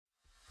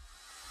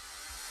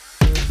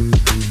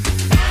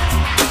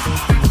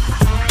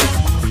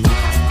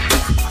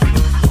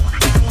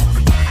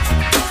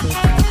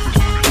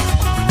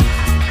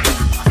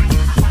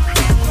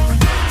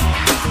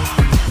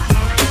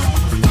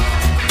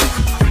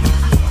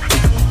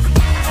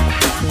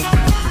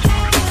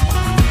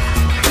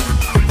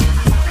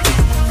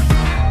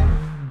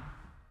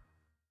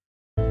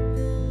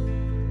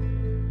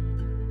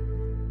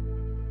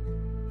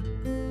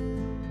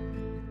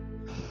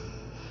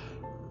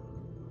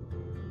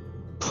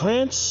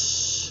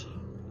Prince,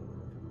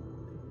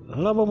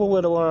 lovable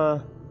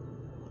widower,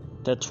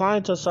 they're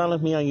trying to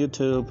silence me on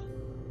YouTube,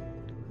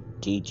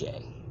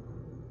 DJ.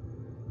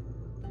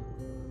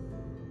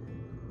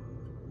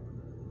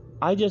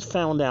 I just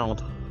found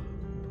out,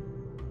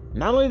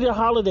 not only the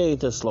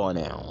holidays are slowing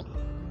down,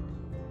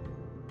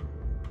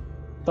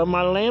 but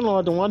my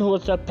landlord, the one who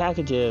accepts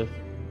packages,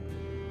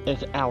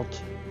 is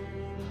out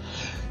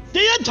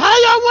the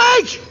entire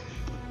week!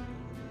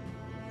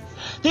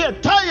 The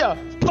entire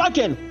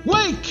fucking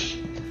week!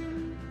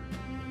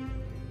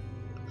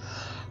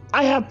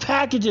 I have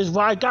packages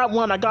where I got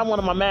one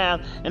of my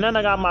man, and then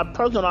I got my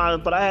personal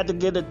items, but I had to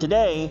get it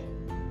today.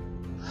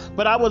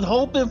 But I was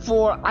hoping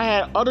for, I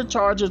had other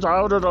chargers, I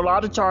ordered a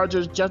lot of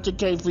chargers just in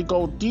case we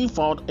go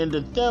default in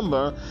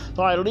December,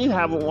 so I at least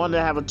have one to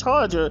have a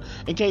charger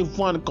in case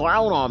one go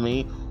out on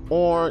me,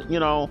 or, you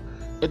know,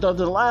 it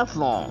doesn't last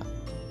long.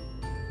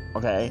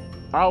 Okay?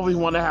 I always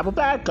want to have a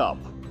backup.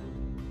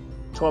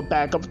 To a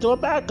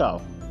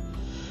backup.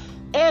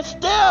 It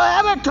still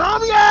haven't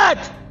come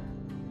yet!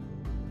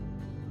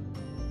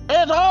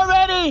 It's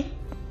already,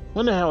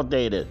 when the hell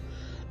date it?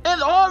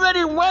 It's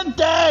already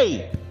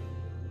Wednesday!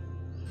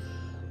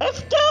 It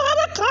still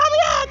haven't come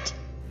yet!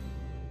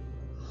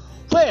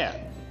 Where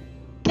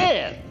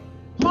is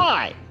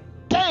my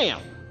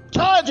damn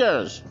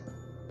chargers?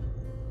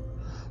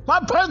 My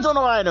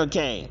personal item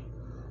came.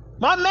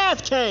 My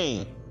mask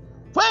came.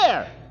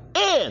 Where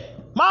is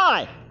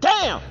my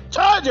damn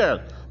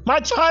charger? My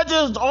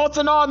charger's off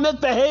and on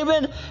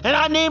misbehaving, and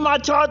I need my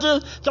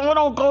chargers so I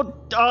don't go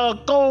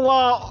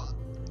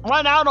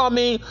run out on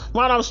me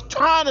while I'm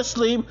trying to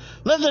sleep,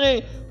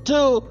 listening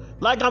to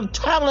like I'm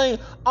traveling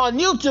on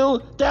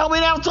YouTube to help me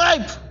down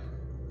sleep.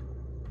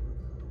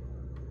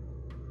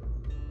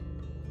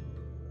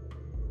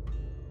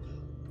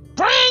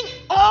 Bring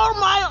all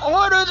my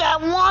orders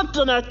at once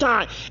the next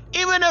time,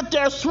 even if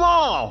they're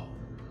small.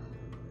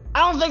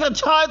 I don't think a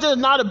charger is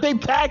not a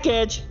big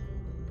package.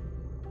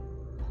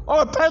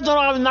 Or a personal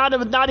item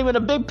not even a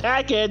big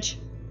package.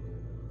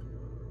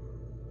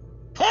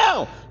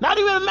 Hell, not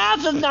even a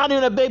mask is not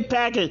even a big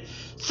package.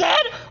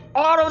 Send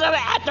all of them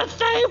at the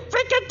same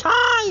freaking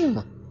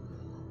time.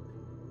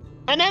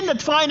 And then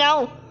to find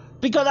out,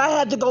 because I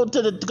had to go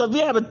to because we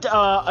have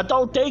a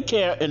adult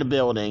daycare in the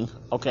building,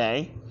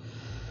 okay?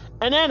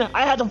 And then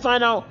I had to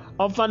find out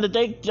from the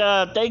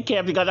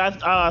daycare because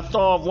I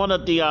saw one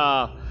of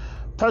the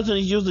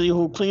persons usually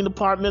who clean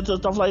apartments and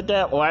stuff like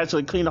that, or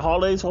actually clean the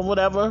hallways or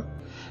whatever.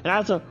 And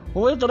I said,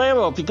 well, where's the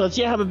landlord? Because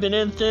she haven't been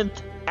in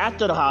since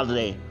after the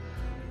holiday.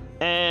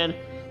 And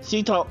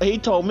he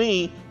told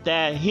me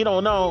that he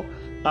don't know.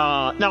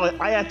 Now,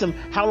 I asked him,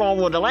 how long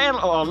will the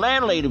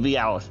landlady be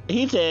out?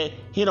 He said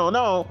he don't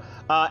know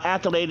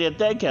after lady at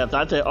daycare. So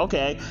I said,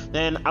 okay.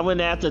 Then I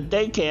went after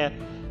daycare.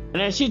 And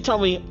then she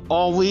told me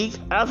all week.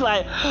 I was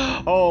like,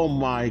 oh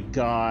my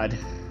God.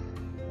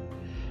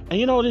 And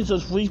you know, this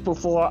is weeks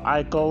before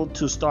I go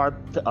to start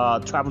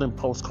traveling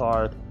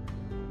postcard.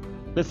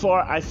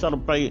 Before I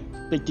celebrate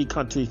 50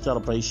 country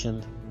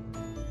celebration.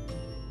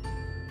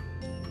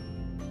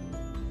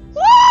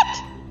 What?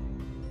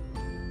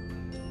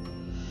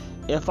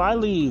 If I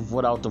leave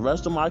without the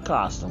rest of my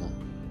costume,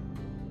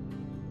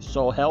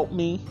 so help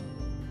me.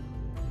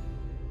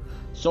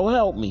 So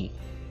help me.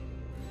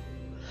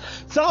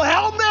 So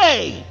help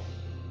me!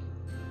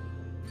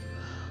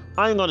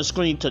 I ain't gonna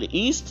scream to the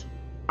east.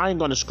 I ain't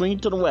gonna scream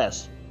to the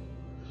west.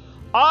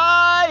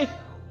 I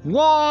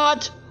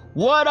want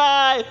what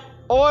I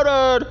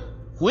ordered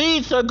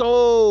weeks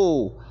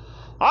ago.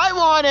 I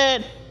want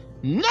it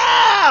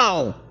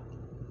now.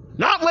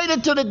 Not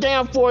waiting till the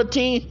damn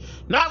 14th.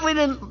 Not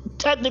waiting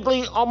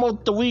technically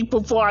almost the week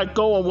before I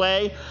go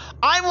away.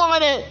 I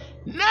want it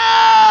now.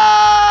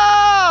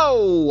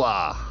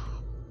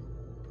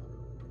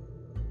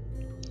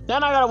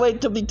 Then I gotta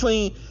wait till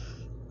between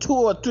 2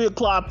 or 3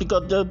 o'clock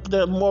because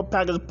there more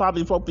packages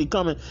probably supposed to be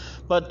coming.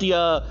 But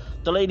the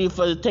lady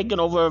for taking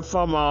over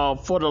from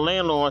for the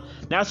landlord,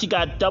 now she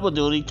got double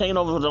duty, taking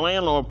over for the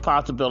landlord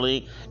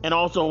possibility, and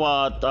also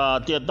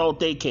the adult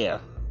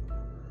daycare.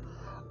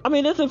 I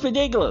mean, this is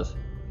ridiculous.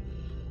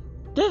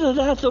 This is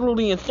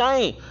absolutely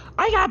insane.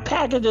 I got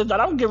packages that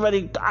I'm getting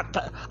ready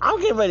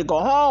to go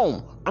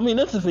home. I mean,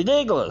 this is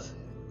ridiculous.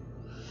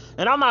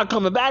 And I'm not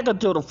coming back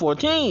until the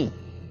 14th.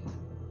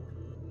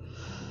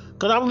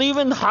 Because I'm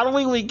leaving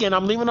Halloween weekend.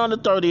 I'm leaving on the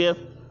 30th.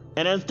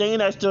 And then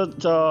staying extra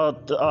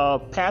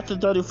past the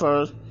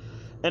 31st.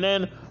 And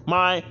then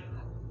my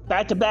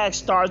back-to-back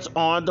starts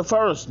on the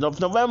 1st of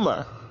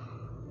November.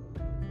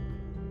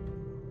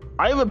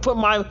 I even put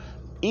my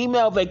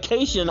email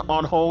vacation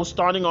on hold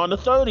starting on the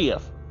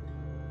 30th.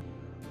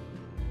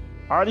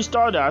 I already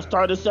started. I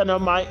started setting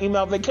up my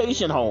email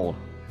vacation hold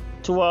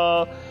to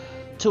the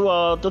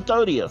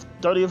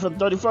 30th and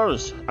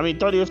 31st. I mean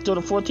 30th to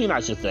the 14th, I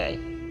should say.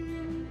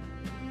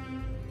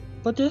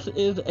 But this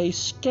is a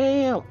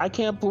scam. I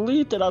can't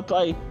believe that. I was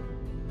like,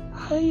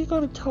 how are you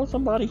gonna tell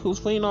somebody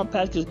who's waiting on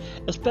packages,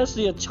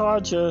 especially a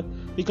charger,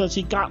 because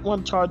he got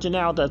one charger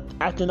now that's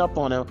acting up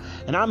on him,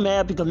 and I'm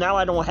mad because now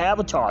I don't have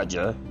a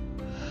charger,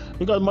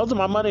 because most of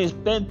my money is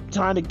spent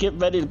trying to get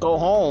ready to go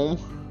home,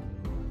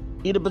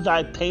 either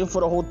besides paying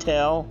for the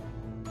hotel,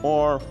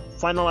 or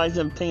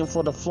finalizing paying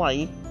for the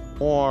flight,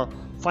 or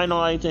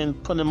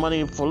finalizing putting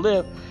money in for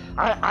Lyft.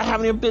 I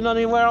haven't even been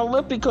anywhere on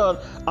Lyft because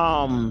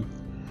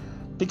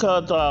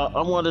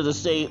I wanted to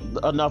save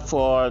enough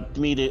for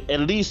me to at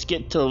least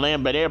get to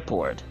Landlord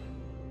Airport.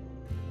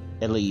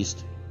 At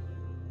least.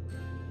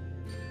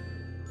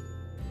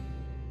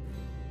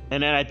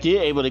 And then I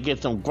did able to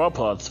get some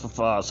Grubhubs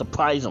for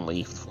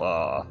surprisingly.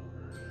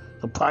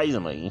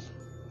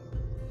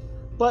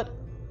 But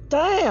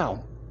damn.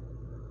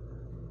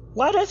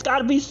 Why that's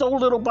gotta be so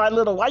little by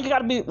little? Why you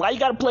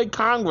gotta play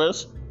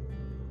Congress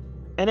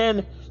and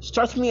then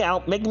stress me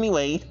out, making me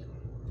wait?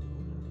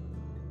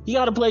 You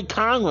gotta play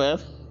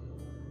Congress.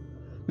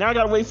 Now I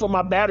gotta wait for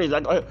my batteries.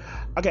 Okay,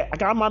 I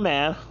got my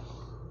math.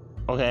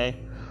 Okay,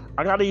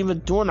 I got it even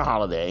during the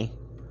holiday.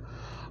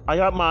 I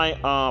got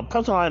my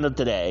personal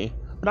today,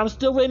 but I'm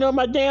still waiting on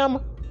my damn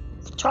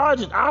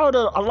charges. I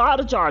ordered a lot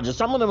of charges.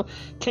 Some of them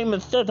came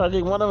in sets. I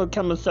think one of them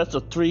came in sets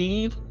of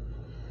 3s,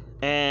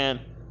 and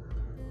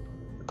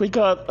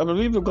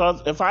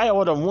because if I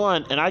order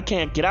one and I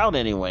can't get out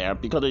anywhere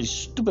because of these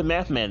stupid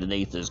math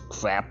mandates, this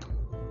crap.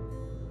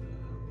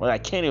 Well, I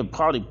can't even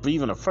probably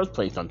breathe in the first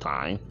place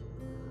sometimes.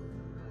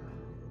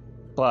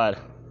 But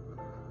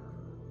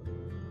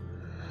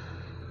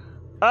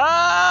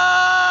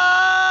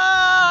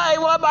I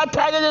want my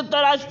packages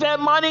that I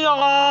spent money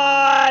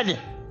on.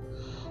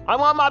 I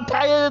want my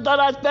packages that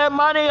I spent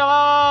money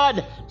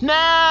on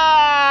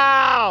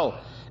now.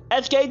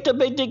 Escape to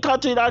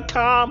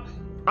BigDCountry.com.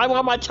 I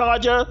want my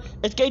charger.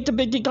 Escape to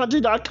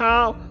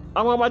BigDCountry.com.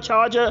 I want my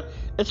charger.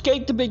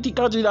 Escape to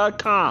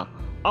BigDCountry.com.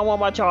 I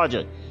want my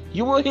charger.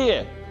 You will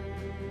hear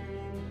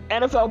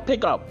NFL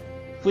pickup,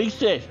 week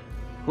 6,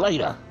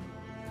 later.